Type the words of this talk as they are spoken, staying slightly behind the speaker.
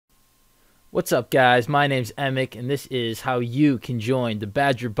What's up, guys? My name's Emick, and this is how you can join the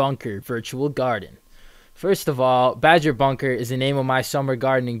Badger Bunker virtual garden. First of all, Badger Bunker is the name of my summer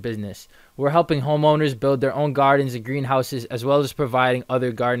gardening business. We're helping homeowners build their own gardens and greenhouses, as well as providing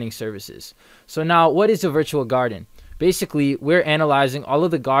other gardening services. So now, what is a virtual garden? Basically, we're analyzing all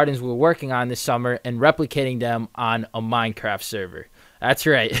of the gardens we're working on this summer and replicating them on a Minecraft server. That's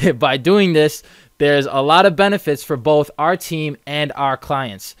right. By doing this, there's a lot of benefits for both our team and our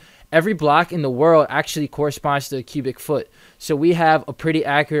clients. Every block in the world actually corresponds to a cubic foot, so we have a pretty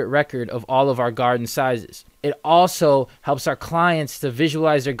accurate record of all of our garden sizes. It also helps our clients to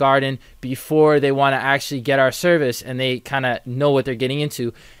visualize their garden before they want to actually get our service, and they kind of know what they're getting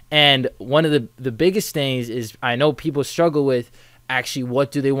into. And one of the biggest things is, I know people struggle with actually, what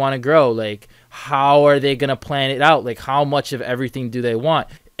do they want to grow? Like, how are they going to plan it out? Like, how much of everything do they want?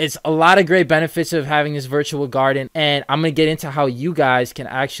 It's a lot of great benefits of having this virtual garden, and I'm going to get into how you guys can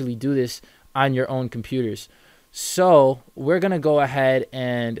actually do this on your own computers. So we're going to go ahead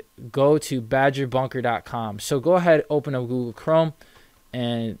and go to badgerbunker.com. So go ahead, open up Google Chrome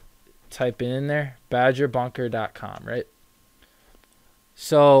and type it in there, badgerbunker.com, right?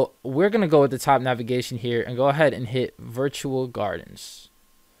 So we're going to go with the top navigation here and go ahead and hit virtual gardens.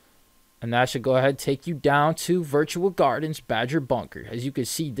 And that should go ahead and take you down to Virtual Gardens Badger Bunker. As you can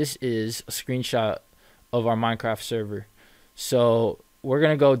see, this is a screenshot of our Minecraft server. So we're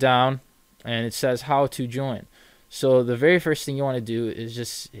going to go down, and it says how to join. So the very first thing you want to do is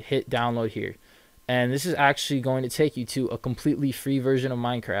just hit download here. And this is actually going to take you to a completely free version of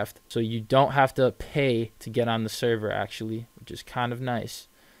Minecraft. So you don't have to pay to get on the server, actually, which is kind of nice.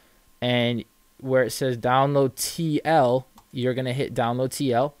 And where it says download TL, you're going to hit download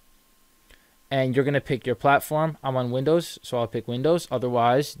TL. And you're going to pick your platform. I'm on Windows, so I'll pick Windows.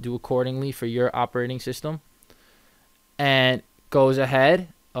 Otherwise, do accordingly for your operating system. And goes ahead,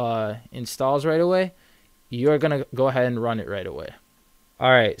 installs right away. You're going to go ahead and run it right away. All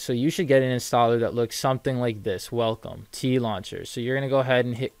right, so you should get an installer that looks something like this. Welcome, T Launcher. So you're going to go ahead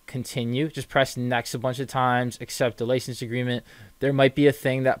and hit continue. Just press next a bunch of times, accept the license agreement. There might be a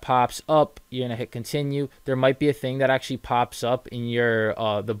thing that pops up. You're going to hit continue. There might be a thing that actually pops up in your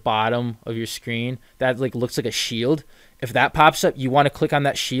the bottom of your screen that looks like a shield. If that pops up, you want to click on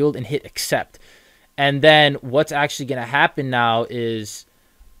that shield and hit accept. And then what's actually going to happen now is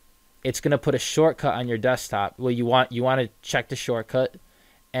it's going to put a shortcut on your desktop. Well, you want to check the shortcut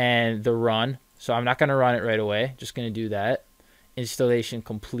and the run. So I'm not going to run it right away. Just going to do that. Installation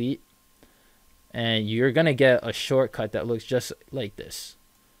complete. And you're going to get a shortcut that looks just like this.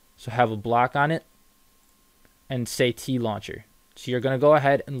 So have a block on it and say T Launcher. So you're going to go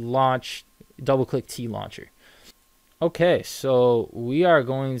ahead and launch, double click T Launcher. Okay, so we are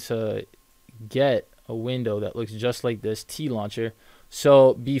going to get a window that looks just like this, T Launcher.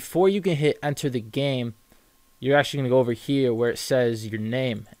 So before you can hit enter the game, you're actually going to go over here where it says your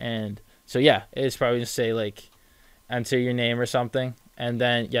name. And so, yeah, it's probably going to say, like, enter your name or something. And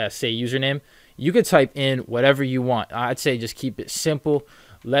then, yeah, say username. You could type in whatever you want. I'd say just keep it simple.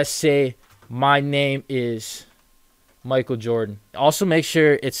 Let's say my name is Michael Jordan. Also, make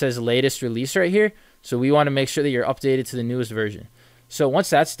sure it says latest release right here. So we want to make sure that you're updated to the newest version. So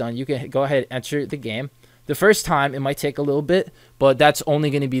once that's done, you can go ahead and enter the game. The first time, it might take a little bit, but that's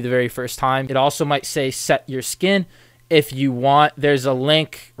only going to be the very first time. It also might say set your skin. If you want, there's a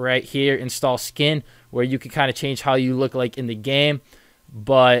link right here, install skin, where you can kind of change how you look like in the game.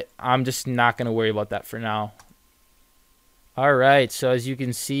 But I'm just not going to worry about that for now. All right, so as you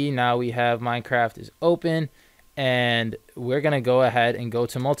can see, now we have Minecraft is open. And we're going to go ahead and go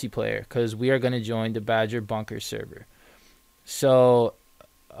to multiplayer because we are going to join the Badger Bunker server. So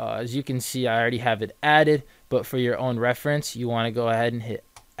as you can see, I already have it added, but for your own reference, you want to go ahead and hit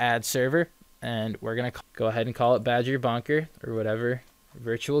add server, and we're going to go ahead and call it Badger Bunker or whatever,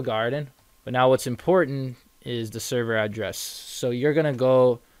 virtual garden. But now what's important is the server address. So you're going to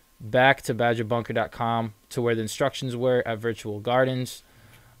go back to badgerbunker.com to where the instructions were at virtual gardens,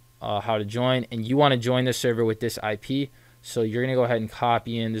 how to join, and you want to join the server with this IP. So you're going to go ahead and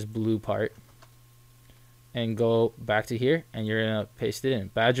copy in this blue part and go back to here, and you're going to paste it in,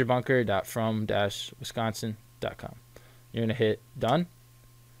 badgerbunker.from-wisconsin.com. You're going to hit done,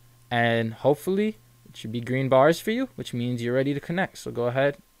 and hopefully it should be green bars for you, which means you're ready to connect. So go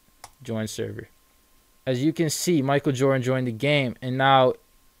ahead, join server. As you can see, Michael Jordan joined the game, and now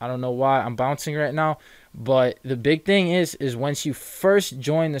I don't know why I'm bouncing right now, but the big thing is once you first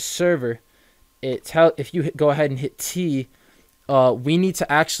join the server, if you go ahead and hit T, we need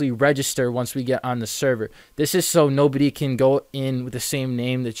to actually register once we get on the server. This is so nobody can go in with the same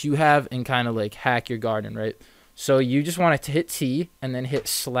name that you have and kind of like hack your garden, right? So you just want to hit T and then hit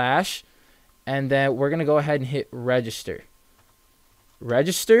slash and then we're going to go ahead and hit register.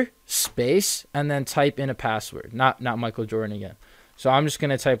 Register, space, and then type in a password. Not Michael Jordan again. So I'm just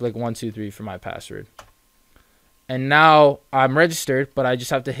going to type like 123 for my password. And now I'm registered, but I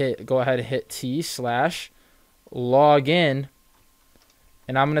just have to go ahead and hit T/login.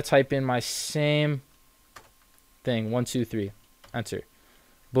 And I'm going to type in my same thing, 123. Enter.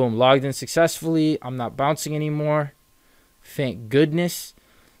 Boom, logged in successfully. I'm not bouncing anymore. Thank goodness.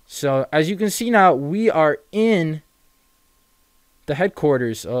 So as you can see now, we are in the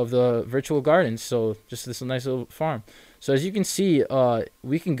headquarters of the virtual gardens. So just this nice little farm. So as you can see,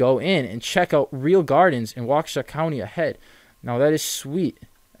 we can go in and check out real gardens in Waukesha County ahead. Now that is sweet.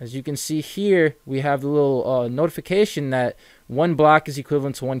 As you can see here, we have the little notification that 1 block is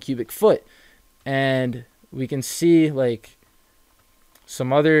equivalent to 1 cubic foot. And we can see like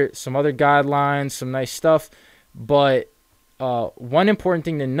some other guidelines, some nice stuff. But one important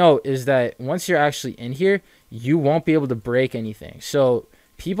thing to note is that once you're actually in here, you won't be able to break anything. So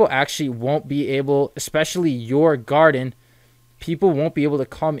people actually won't be able, especially your garden, people won't be able to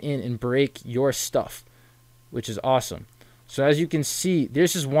come in and break your stuff, which is awesome. So as you can see,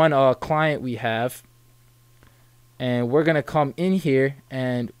 this is one client we have, and we're going to come in here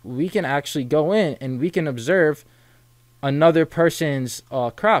and we can actually go in and we can observe another person's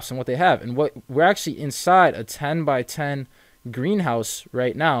crops and what they have. And what we're actually inside a 10 by 10 greenhouse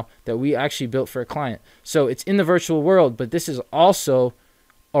right now that we actually built for a client. So it's in the virtual world, but this is also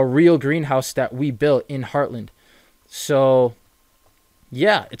a real greenhouse that we built in Heartland. So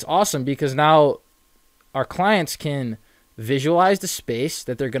yeah, it's awesome because now our clients can visualize the space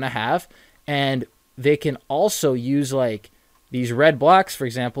that they're going to have, and they can also use like these red blocks, for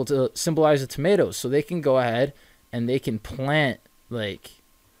example, to symbolize the tomatoes. So they can go ahead and they can plant, like,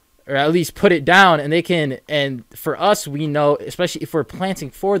 or at least put it down, and they can, and for us, we know, especially if we're planting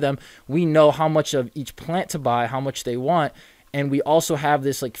for them, we know how much of each plant to buy, how much they want, and we also have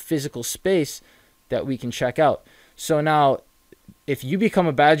this like physical space that we can check out. So now, if you become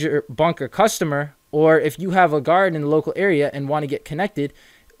a Badger Bunker customer, or if you have a garden in the local area and want to get connected,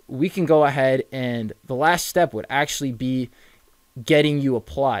 we can go ahead, and the last step would actually be getting you a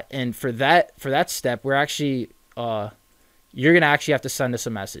plot. And for that step, we're actually you're going to actually have to send us a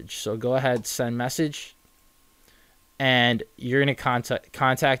message. So go ahead, send message, and you're going to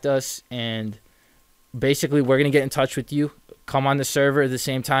contact us, and basically we're going to get in touch with you, come on the server at the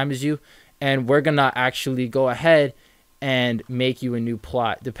same time as you, and we're going to actually go ahead and make you a new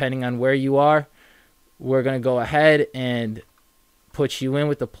plot. Depending on where you are, we're going to go ahead and put you in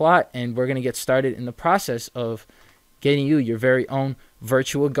with the plot, and we're going to get started in the process of getting you your very own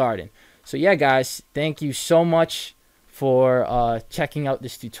virtual garden. So yeah, guys, thank you so much for checking out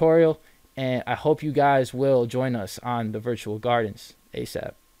this tutorial, and I hope you guys will join us on the virtual gardens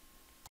ASAP.